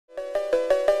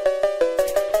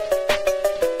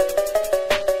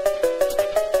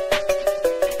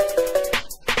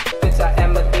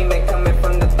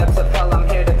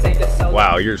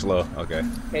you're slow. Okay.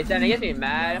 Hey, Sam, it gets me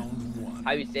mad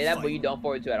how you say that, but you don't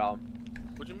forward to at all.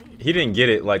 What you mean? He didn't get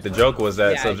it. Like the joke was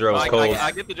that Yeah, Sub-Zero was cold.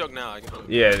 I get the joke now.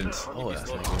 Yeah. Slow ass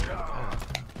nigga.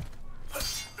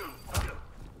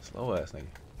 Slow ass nigga.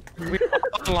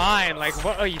 Line, like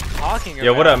what are you talking about?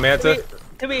 Yo, what up, Manta?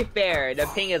 To be fair, the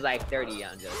ping is like 30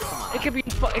 on just. Come on.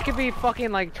 It could be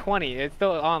fucking like 20. It's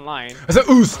still online. I said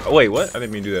ooze. Oh, wait, what? I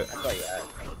didn't mean to do that. That's what you had.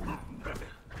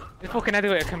 This fool cannot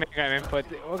do a command grab input.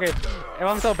 Okay, if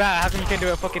I'm so bad, how come you can do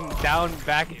a fucking down,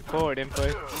 back, forward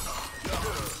input?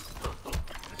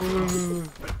 Ooh.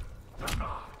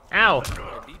 Ow!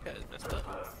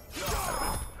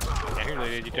 Yeah, he really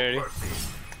did you dirty.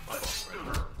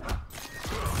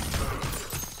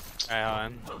 Alright, hold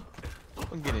on.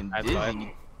 I'm getting That's dizzy.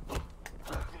 fine.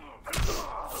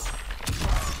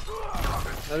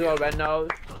 Let's go, red nose.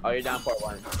 Oh, you're down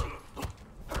 4-1.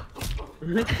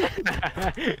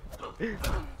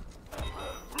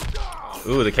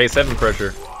 Ooh, the K7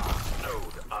 pressure.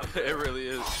 It really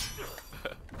is.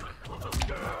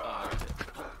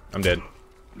 I'm dead.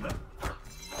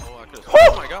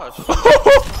 Oh my gosh.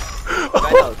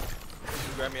 Red nose.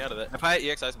 You grabbed me out of that. If I had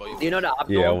EX ice ball, you Do you know the optimal?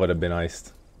 Yeah, I would have been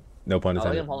iced. No pun Oh, look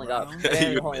at him intended. holding up. Look at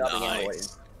him holding up again.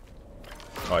 Nice.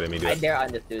 Oh, I didn't mean to I do that. dare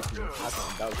understand. That's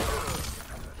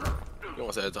what You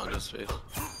won't say it's on this face.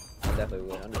 I definitely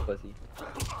would. I'm just pussy.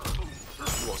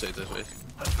 You won't say it this face.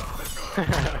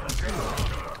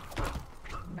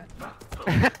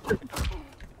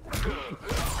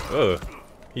 Ugh.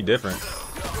 He different.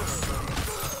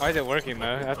 Why is it working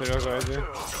though? That's the real question.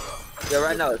 Yo,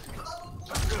 red nose.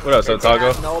 What up, If they have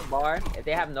Sotago? no bar, if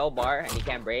they have no bar and you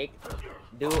can't break,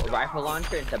 do a rifle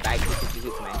launcher into bag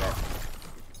 222 command grab.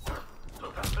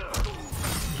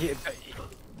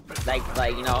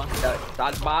 Like you know, the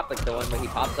dodge bop, like the one where he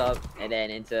pops up, and then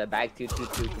into bag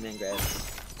 222 command grab.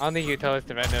 I don't think you tell us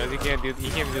the red nose. He can't do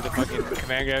the fucking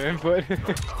command grab input.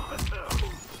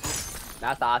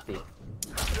 That's the Aussie.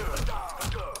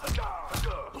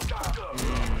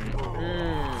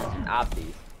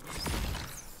 Opties.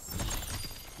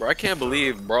 Bro, I can't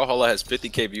believe Brawlhalla has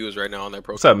 50k views right now on their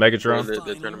profile. What's up, Megatron? For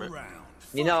the tournament.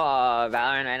 You know,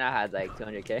 Valorant right now has like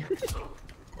 200k.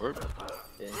 Word.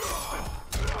 Yeah.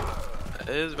 That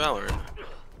is Valorant.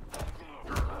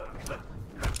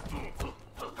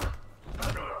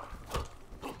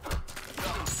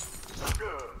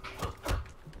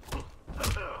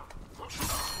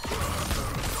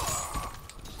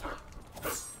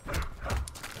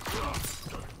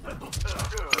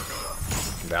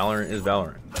 Valorant is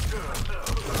Valorant.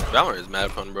 Valorant is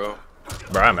mad fun, bro.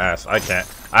 Bro, I'm ass. I can't.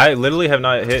 I literally have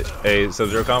not hit a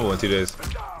Sub-Zero combo in 2 days.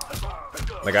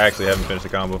 Like, I actually haven't finished a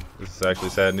combo. This is actually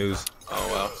sad news. Oh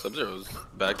wow, Sub-Zero's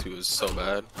back to is so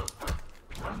bad.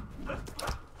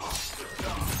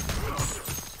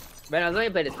 Man, I was only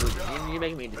play this food. You're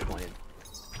making me disappointed.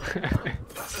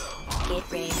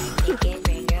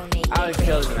 I would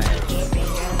kill this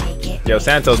man. Yo,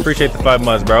 Santos, appreciate the 5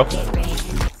 months, bro.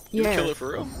 You would kill it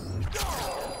for real?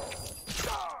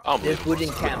 I don't This believe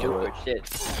food can't move for shit.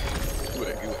 you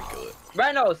would kill it.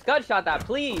 Reno, scud shot that,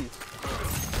 please.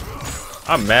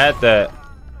 I'm mad that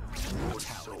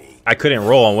I couldn't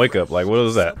roll on wake up. Like, what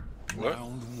was that? What?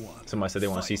 Somebody said they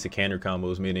want to see Sikander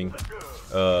combos, meaning,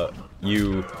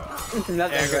 you.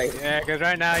 Nothing right. Yeah, because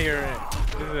right now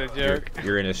this is a joke.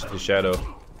 You're in his shadow.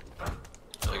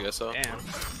 I guess so. Damn.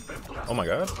 Oh my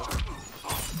god.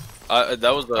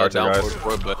 That was the Arthur, down guys.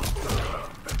 forward, but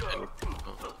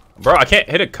Bro, I can't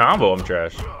hit a combo. I'm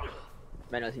trash.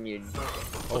 Reno's immune.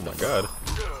 Oh my god.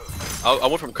 I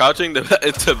went from crouching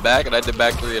to back, and I did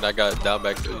back 3, and I got down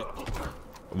back 3.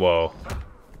 Whoa.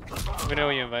 We know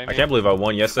you invite me. I can't believe I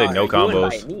won yesterday. No You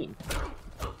combos. invite me.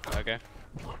 Okay.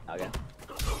 Okay.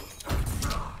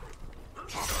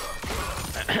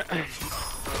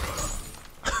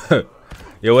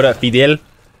 Yo, what up, Fidel?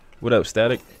 What up,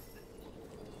 Static?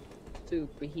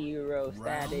 Superhero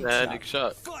static. Static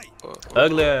shot.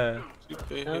 Ugly.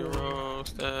 Superhero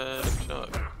static shot.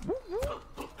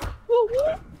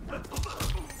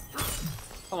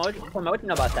 Come on, what you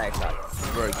know about static shot?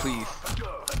 Bro, please.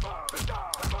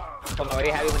 Come on, were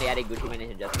you happy when they added Gucci Mane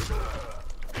into Justice?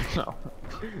 No.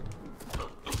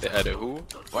 They added who?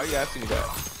 Why are you asking me that?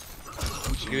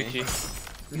 Gucci.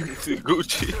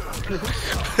 Gucci.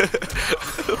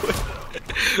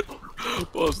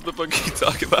 What the fuck are you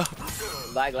talking about?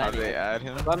 Black How Lightning. they add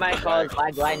him? What might call it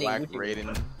Black Lightning Black Gucci.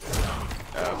 Raiden.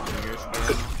 Finger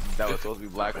skin. That was supposed to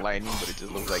be Black Lightning, but it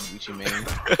just looks like Gucci Mane.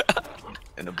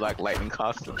 And the Black Lightning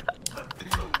costume.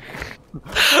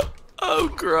 I'm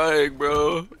crying,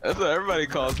 bro. That's what everybody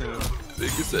calls him.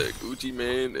 Nigga said Gucci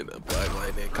Mane in a Black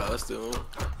Lightning costume.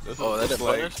 That's Oh, what that it didn't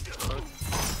looks punish?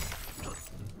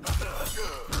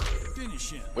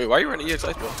 Wait, why are you running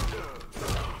EXI?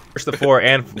 First to 4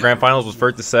 and grand finals was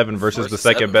first to 7 versus the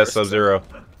second best Sub-Zero.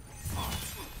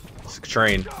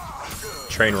 Train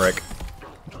wreck.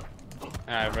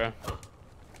 Alright, bro.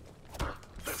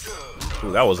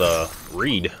 Ooh, that was a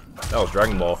Reed. That was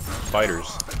Dragon Ball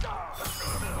Fighters.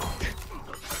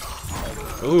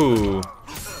 Ooh.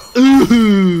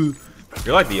 Ooh.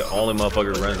 You're like the only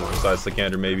motherfucker who runs it besides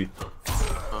Sikander, maybe.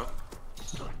 Huh?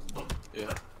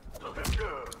 Yeah.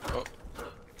 Oh.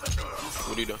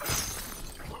 What are you doing?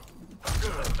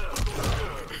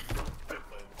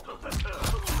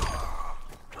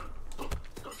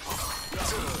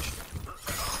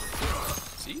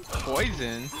 See?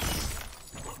 Poison.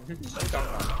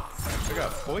 I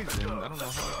got poison. I don't know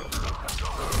how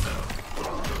I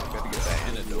got to get that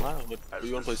antidote. Do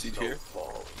you want to play Siege here?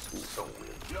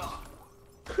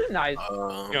 Nice. You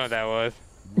know what that was.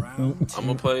 I'm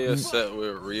gonna play a set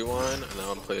with Rewind, and then I'm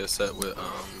gonna play a set with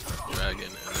Dragon,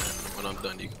 and then when I'm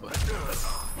done, you can play.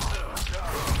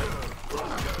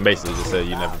 Basically just said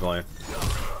you never playing.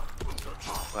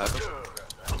 What happened?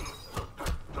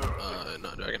 No,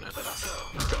 Dragon. I'm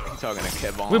talking to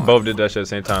Kevon. We both did that shit at the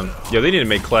same time. Yo, they need to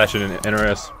make Clash in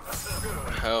NRS.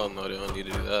 Hell no, they don't need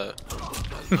to do that.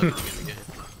 That's not the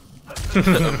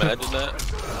game. Imagine that.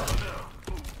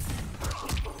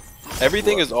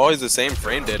 Everything is always the same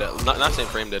frame data. Not same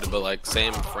frame data, but like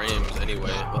same frames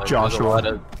anyway. Like, Joshua.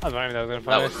 I was wondering that was gonna That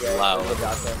fight. was loud.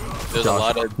 There's a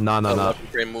lot of No.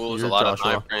 frame moves, You're a lot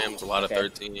Joshua. of 9 frames, a lot of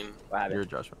 13. What happened? You're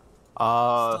Joshua.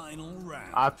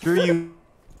 After you.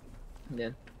 Yeah.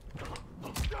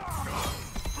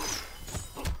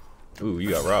 Ooh,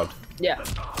 you got robbed. Yeah.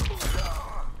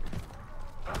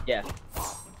 Yeah.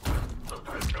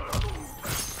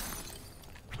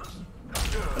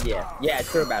 Yeah. Yeah,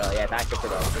 it's true battle. Yeah, it's actually true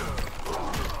battle.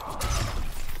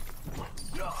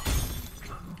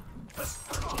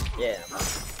 Yeah.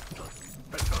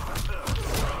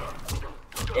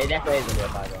 It definitely is a real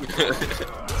fight.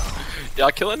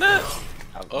 Y'all killing that?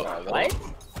 Oh, what?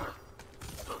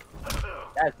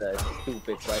 That's a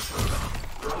stupid question.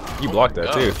 You blocked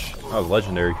that too. Gosh. That was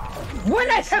legendary. What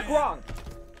I took wrong?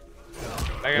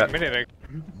 I got a minute.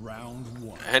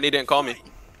 Henny didn't call me.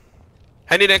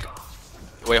 Henny didn't.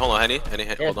 Wait, hold on, Henny.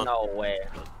 There's Hold on. no way.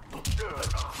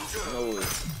 No.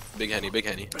 Big Henny.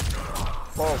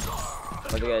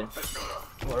 What's it good?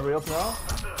 Are we up now?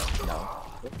 No.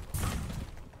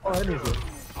 Oh, that is it.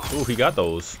 Ooh, he got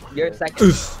those. You're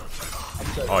second.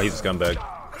 Oh, he's a scumbag.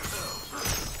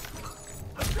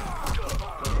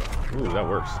 Ooh, that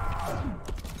works.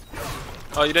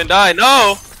 Oh, you didn't die.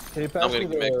 No. Can you pass I'm me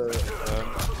gonna make.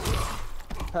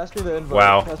 pass me the invite?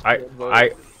 Wow, Pass me the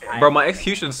invite. bro, my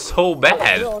execution's so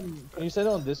bad. Can you send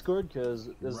it on Discord? Because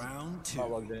it's not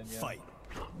logged in yet.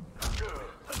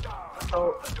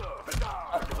 Oh,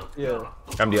 yeah.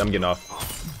 I'm getting off.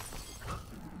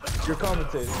 You're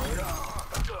commentating, right?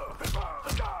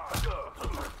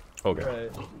 Okay.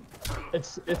 Right.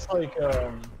 It's like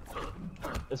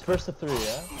it's first to 3,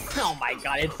 yeah. Oh my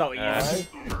god, it's so easy. Alright.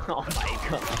 Oh my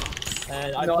god.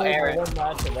 And I No, play Aaron. one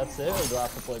match and that's it, or do I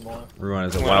have to play more? Ruan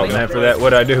is a wild man for that.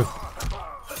 What'd I do?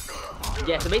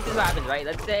 Yeah, so basically what happens, right?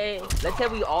 Let's say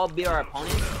we all beat our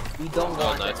opponent, we don't go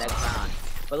on to nice. the next round.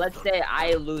 But let's say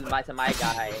I lose to my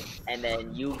guy, and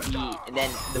then you beat, and then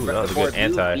the Ooh, rest that was of a the good board,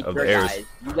 anti you beat of your the airs. guys.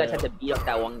 You guys have to beat up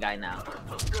that one guy now.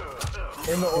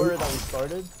 In the order that we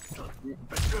started.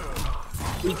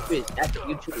 You choose. That's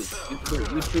you choose.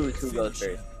 You choose who goes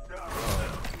first.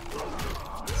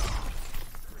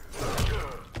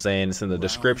 Saying it's in the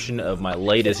description of my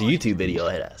latest YouTube video.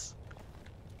 Hit us.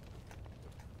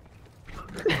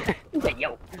 He's like,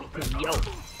 yo.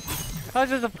 That was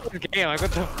just a fucking game. Like,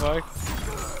 what the fuck?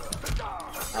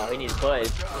 Oh, he needs push.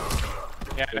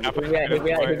 Yeah, He no,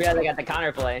 realized I got the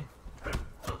counterplay.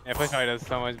 yeah, push probably does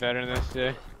so much better in this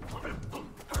shit.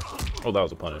 Oh, that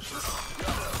was a punish.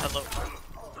 Hello.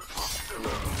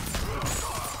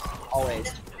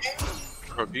 Always.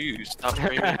 Bro, do you stop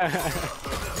screaming?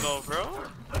 Go, bro.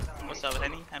 What's up,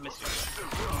 Henny? I miss you.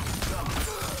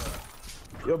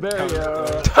 Yo, Barry.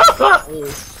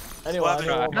 Anyway, What I happened?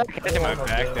 know I'm catching my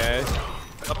back, guys.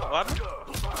 What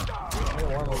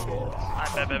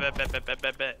happened? I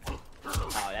bet.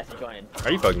 Oh, that's joining.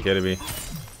 Are you fucking kidding me?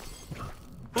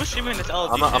 Who's streaming this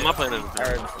LG? I'm not playing it.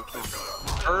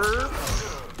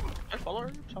 I follow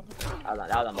her? That was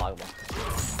unblockable.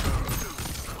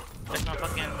 That's my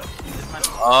fucking...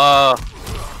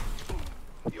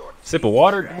 Sip of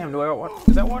water? Damn, do I got water?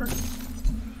 Is that water?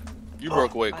 You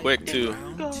broke away quick too.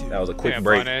 That was a quick Yeah,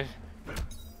 break. punish.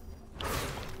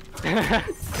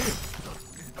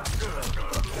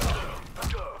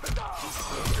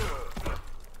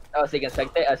 Oh, so you can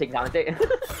spectate? Oh, so you can commentate?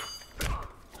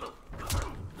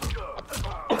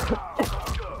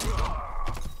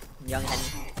 Young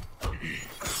Henny.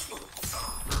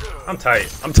 I'm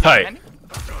tight. I'm tight.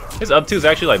 His up 2 is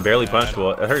actually like barely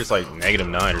punchable. I heard it's like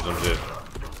 -9 or some shit.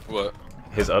 What?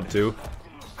 His up 2.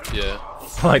 Yeah.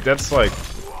 Like that's like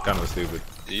kind of stupid.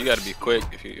 You gotta be quick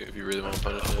if you really want to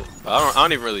punish it. I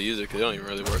don't even really use it because it don't even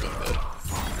really work like that.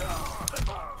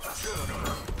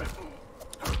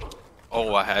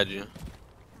 Oh, I had you.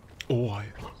 Oh,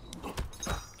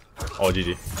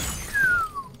 GG.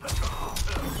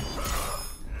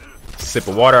 Sip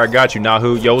of water, I got you,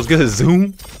 Nahu. Yo, what's good,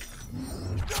 Zoom?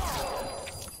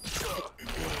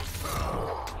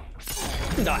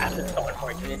 No, that's so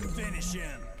unfortunate.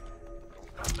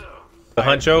 The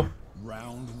Huncho?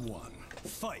 Round 1.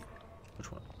 Fight.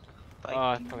 Which one?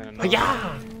 Oh, it's probably not.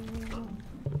 Yeah.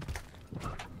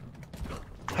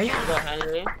 Go,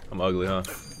 Henry. I'm ugly, huh?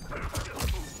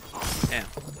 Damn.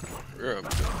 You're a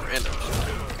random.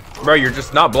 Bro, you're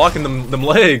just not blocking them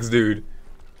legs, dude.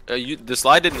 The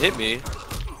slide didn't hit me.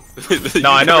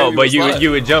 No, I know, but you slide.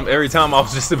 you would jump every time I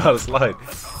was just about to slide.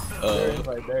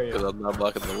 Right there, Because I'm not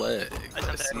blocking the leg.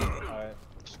 I see. Alright.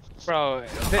 Bro.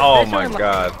 Oh my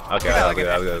god. Okay, Yeah, I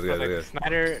was good. like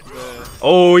Snyder, the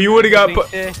Oh, you would have got put.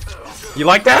 shit. You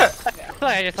like that? I feel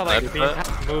like I just saw like Snyder the cut?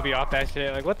 entire movie off that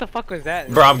shit. Like, what the fuck was that?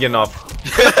 Bro, I'm getting off.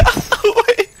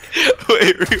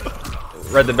 wait.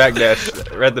 Read the back dash.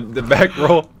 Read the back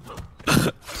roll.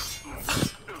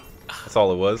 That's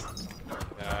all it was.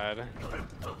 God.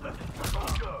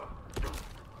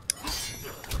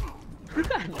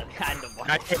 Kind of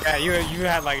I take that. You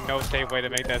had like no safe way to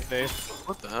make that save.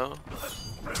 What the hell?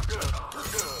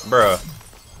 Bruh.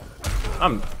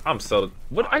 I'm so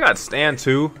what I got stand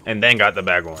 2 and then got the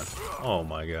back one. Oh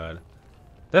my god.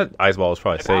 That ice ball was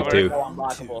probably safe It's too. so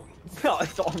unblockable. No,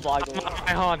 it's so unblockable.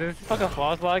 Hey, hold on, this is fucking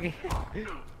false blocking.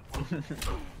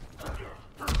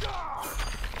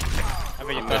 I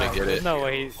mean, I'm gonna get there's it. no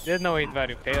way he's about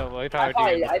to fail. Bro. He I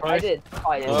probably did. probably, I did.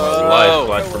 Probably did. Whoa. Light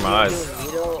flash from my eyes. Do a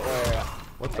needle or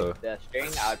What like the? the string,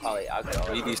 I would probably, I could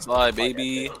always. BD slide,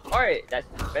 baby. Or that's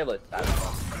fabulous. I don't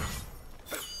know.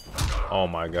 Oh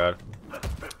my god.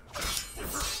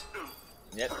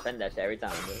 Yep, send that shit every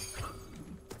time. Dude.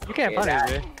 You can't Yeah, punish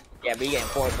that- it. Yeah, but you getting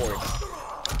 4 forward.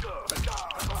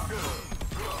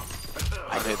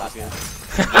 I hate just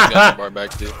this game. I got the bar back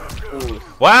too. Ooh,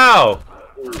 Wow!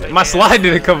 ooh, My slide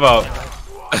didn't come out.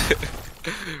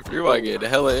 You're about to get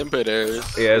hella input errors.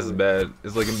 Yeah, this is bad.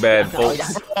 It's looking bad, Oh,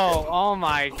 folks. Oh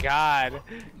my god.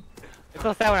 It's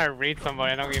so sad when I read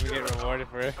somebody, I don't even get rewarded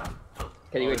for it.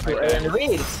 Cause you were too early in the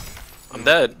read. I'm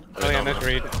dead. Oh yeah, let's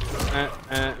read.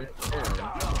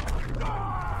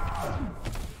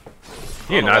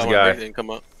 You're a nice guy. Didn't come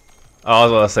up. Oh, I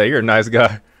was about to say, you're a nice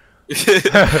guy.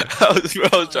 I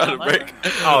was trying to break.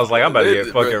 I was like, I'm about to get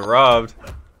fucking robbed.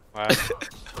 Wow.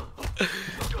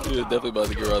 You're definitely about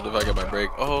to get robbed if I get my break.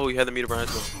 Oh, he had the meter behind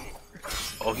him.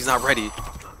 Oh, he's not ready.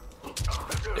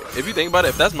 If you think about it,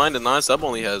 if that's mine to 9, sub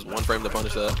only has 1 frame to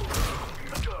punish that.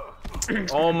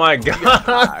 Oh my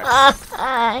god.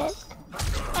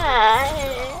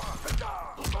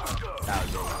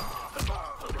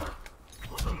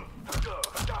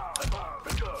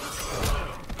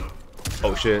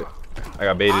 Oh shit. I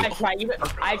got baited.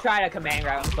 I tried a command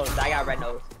grab, I'm so I got red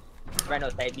nose. Red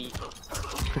nose type beat.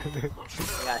 I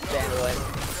got stand away.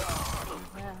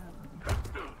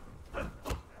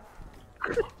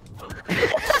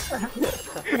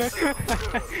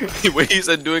 When he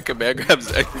said doing command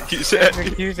grabs execution.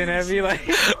 Execution heavy, like.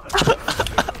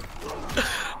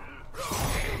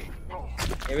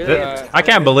 It really is. I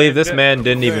can't believe this man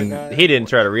didn't even, he didn't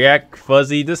try to react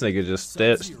fuzzy. This nigga just,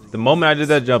 the moment I did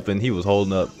that jumping, he was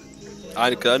holding up. I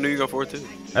knew you were going for it too.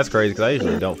 That's crazy because I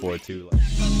usually don't for it too.